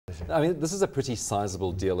I mean, this is a pretty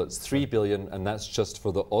sizable deal. It's 3 billion, and that's just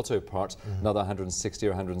for the auto part, another 160 or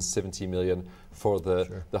 170 million for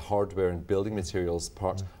the hardware and building materials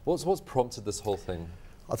part. What's prompted this whole thing?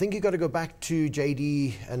 I think you've got to go back to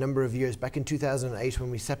JD a number of years, back in 2008 when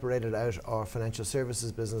we separated out our financial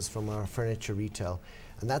services business from our furniture retail.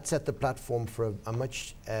 And that set the platform for a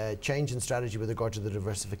much change in strategy with regard to the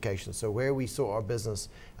diversification. So where we saw our business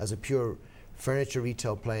as a pure furniture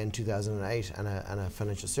retail play in 2008 and a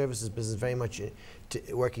financial services business very much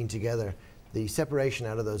working together, the separation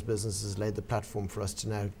out of those businesses laid the platform for us to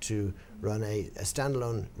now to run a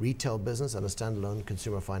standalone retail business and a standalone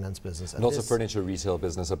consumer finance business. And also furniture retail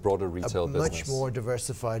business, a broader retail business. Much more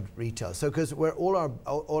diversified retail. So because where all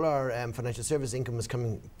our financial service income is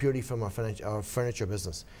coming purely from our furniture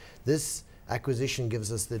business, this acquisition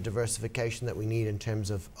gives us the diversification that we need in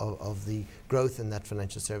terms of the growth in that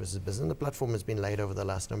financial services business. And the platform has been laid over the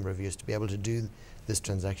last number of years to be able to do this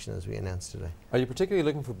transaction as we announced today. Are you particularly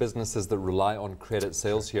looking for businesses that rely on credit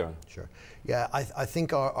sales here? Sure. Yeah, I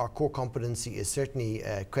think our core competency is certainly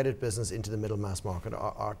credit business into the middle mass market.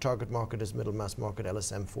 Our target market is middle mass market,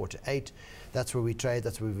 LSM 4 to 8. That's where we trade.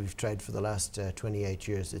 That's where we've traded for the last 28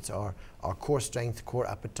 years. It's our core strength, core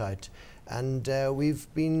appetite. And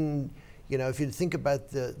we've been, you know, if you think about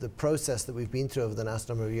the process that we've been through over the last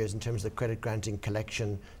number of years in terms of the credit granting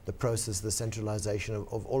collection, the process, the centralization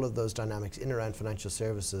of all of those dynamics in around financial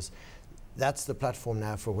services, that's the platform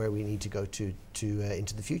now for where we need to go to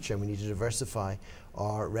into the future. And we need to diversify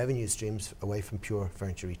our revenue streams away from pure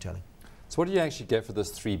furniture retailing. So what do you actually get for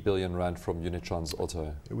this 3 billion rand from Unitrans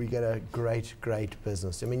Auto? We get a great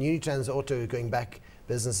business. I mean, Unitrans Auto, going back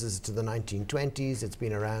businesses to the 1920s, it's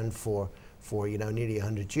been around for you know, nearly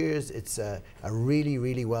 100 years. It's a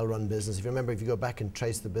really well-run business. If you remember, if you go back and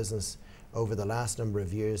trace the business over the last number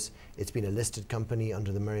of years, it's been a listed company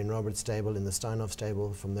under the Murray & Roberts stable, in the Steinhoff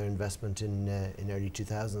stable from their investment in early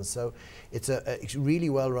 2000s. So it's a really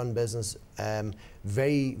well-run business,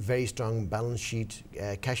 very strong balance sheet,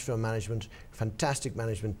 cash flow management, fantastic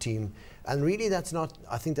management team. And really I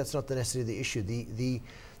think that's not necessarily the issue. The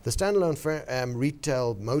standalone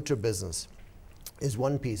retail motor business is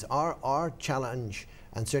one piece. Our challenge,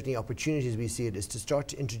 and certainly opportunities we see it, is to start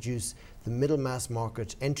to introduce the middle mass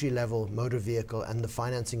market, entry-level motor vehicle and the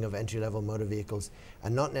financing of entry-level motor vehicles,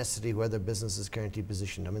 and not necessarily where their business is currently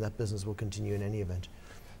positioned. I mean, that business will continue in any event.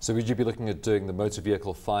 So would you be looking at doing the motor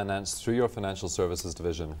vehicle finance through your financial services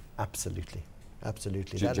division? Absolutely.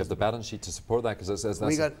 Absolutely. Do you have the balance sheet to support that? Because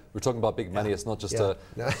we're talking about big money. It's not just a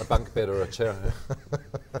bunk bed or a chair.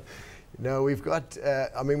 No, we've got,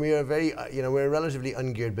 I mean, we are you know, we're a relatively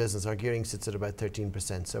ungeared business. Our gearing sits at about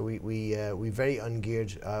 13%. So we're very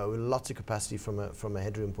ungeared, with lots of capacity from a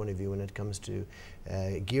headroom point of view when it comes to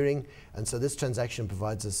gearing. And so this transaction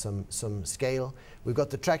provides us some scale. We've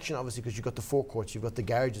got the traction, obviously, because you've got the forecourts, you've got the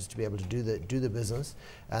garages to be able to do the business.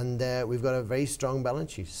 And we've got a very strong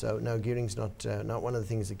balance sheet. So no, gearing's not one of the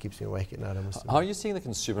things that keeps me awake at night, I must admit. How are you seeing the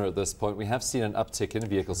consumer at this point? We have seen an uptick in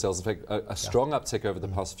vehicle sales, in fact, a strong uptick over the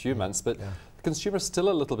past few months, but the consumer's still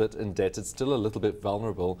a little bit indebted, still a little bit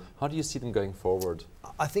vulnerable. How do you see them going forward?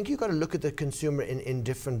 I think you've got to look at the consumer in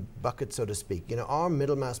different buckets, so to speak. You know, our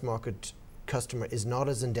middle mass market customer is not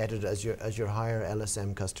as indebted as your higher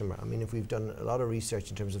LSM customer. I mean, if we've done a lot of research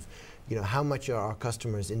in terms of, you know, how much are our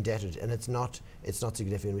customers indebted, and it's not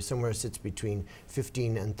significant. Somewhere sits between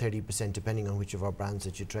 15 and 30%, depending on which of our brands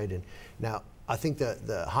that you trade in. Now, I think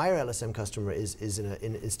the higher LSM customer is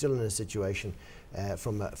still in a situation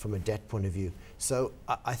from a debt point of view. So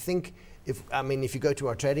I think if you go to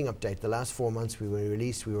our trading update, the last 4 months we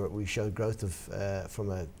released, we showed growth of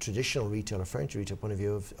from a traditional retail or furniture retail point of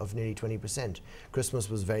view of nearly 20%. Christmas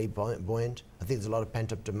was very buoyant. I think there's a lot of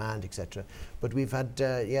pent up demand, etc. But we've had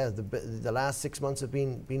the last 6 months have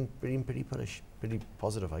been pretty bullish, pretty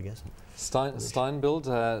positive, I guess. Steinbuild,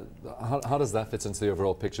 how does that fit into the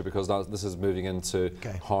overall picture? Because now this is moving into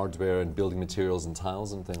hardware and building materials and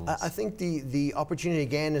tiles and things. I think the opportunity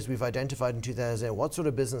again, as we've identified in 2000, what sort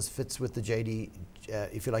of business fits with the JD,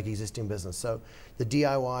 if you like, existing business. So the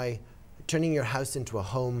DIY, turning your house into a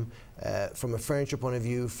home from a furniture point of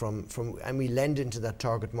view, and we lend into that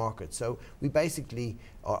target market. So we basically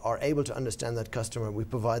are able to understand that customer. We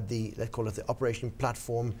provide let's call it the operation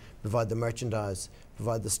platform, provide the merchandise,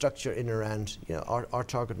 provide the structure in and around, you know, our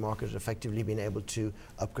target market, effectively being able to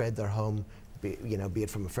upgrade their home, be it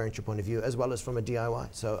from a furniture point of view as well as from a DIY.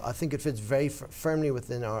 So I think it fits very firmly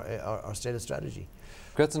within our stated strategy.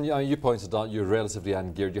 Grattan, you pointed out you're relatively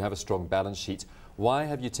ungeared, you have a strong balance sheet. Why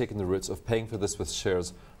have you taken the route of paying for this with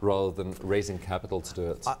shares rather than raising capital to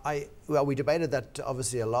do it? Well, we debated that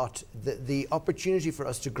obviously a lot. The opportunity for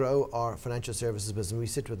us to grow our financial services business, we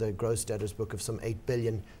sit with a gross debtors book of some 8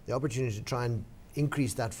 billion. The opportunity to try and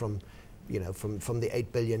increase that from the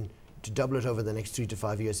 8 billion to double it over the next 3 to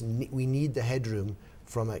 5 years. We need the headroom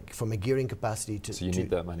from a gearing capacity to. So you need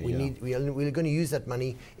that money. We're going to use that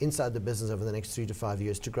money inside the business over the next 3 to 5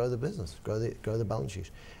 years to grow the business, grow the balance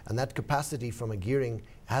sheet, and that capacity from a gearing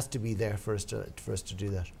has to be there for us to do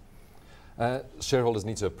that. Shareholders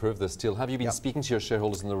need to approve this deal. Have you been speaking to your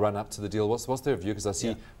shareholders in the run-up to the deal? What's their view? Because I see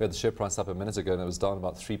we had the share price up a minute ago and it was down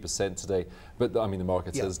about 3% today. But I mean, the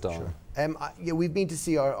market is down. Sure. We've been to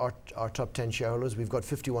see our top 10 shareholders. We've got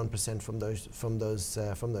 51% from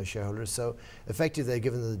those shareholders. So effectively, they've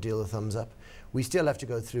given the deal a thumbs up. We still have to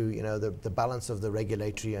go through, the balance of the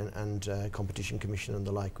regulatory and competition commission and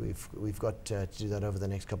the like. We've got to do that over the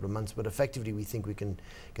next couple of months. But effectively, we think we can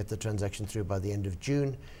get the transaction through by the end of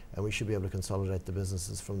June, and we should be able to consolidate the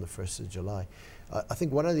businesses from the 1st of July. I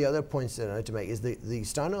think one of the other points that I like to make is the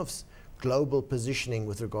Steinhoff's global positioning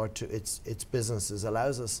with regard to its businesses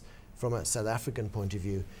allows us, from a South African point of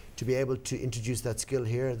view, to be able to introduce that skill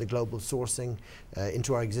here, the global sourcing,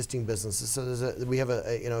 into our existing businesses. So we have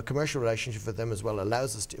a commercial relationship with them as well,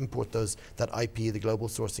 allows us to import that IP, the global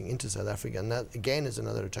sourcing, into South Africa, and that again is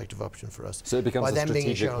another attractive option for us. So it becomes a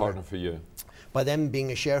strategic partner for you. By them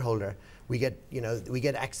being a shareholder, we get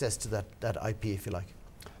access to that IP, if you like.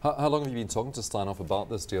 How long have you been talking to Steinhoff about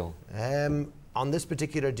this deal? On this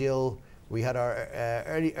particular deal, we had our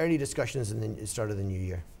early discussions in the start of the new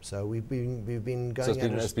year. So we've been going. So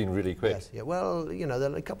it's been really quick. Yes, yeah. Well,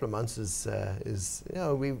 a couple of months is there's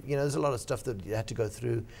a lot of stuff that you had to go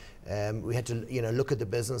through. We had to look at the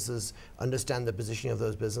businesses, understand the positioning of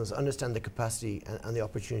those businesses, understand the capacity and the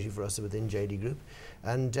opportunity for us within JD Group,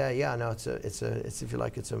 and it's if you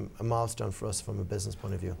like, it's a milestone for us from a business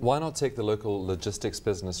point of view. Why not take the local logistics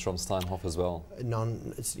business from Steinhoff as well?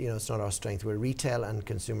 It's not our strength. We're retail and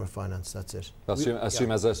consumer finance. That's it.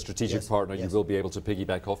 Assume as a strategic partner, you will be able to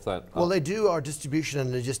piggyback off that. Well, they do our distribution and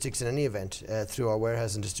logistics in any event through our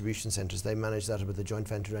warehouse and distribution centres. They manage that with the joint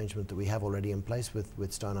venture arrangement that we have already in place with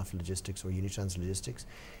Steinhoff Logistics or Unitrans Logistics.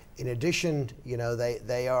 In addition,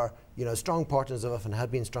 they are strong partners of us and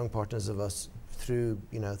have been strong partners of us through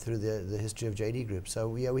the history of JD Group. So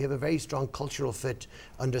we have a very strong cultural fit,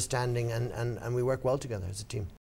 understanding, and we work well together as a team.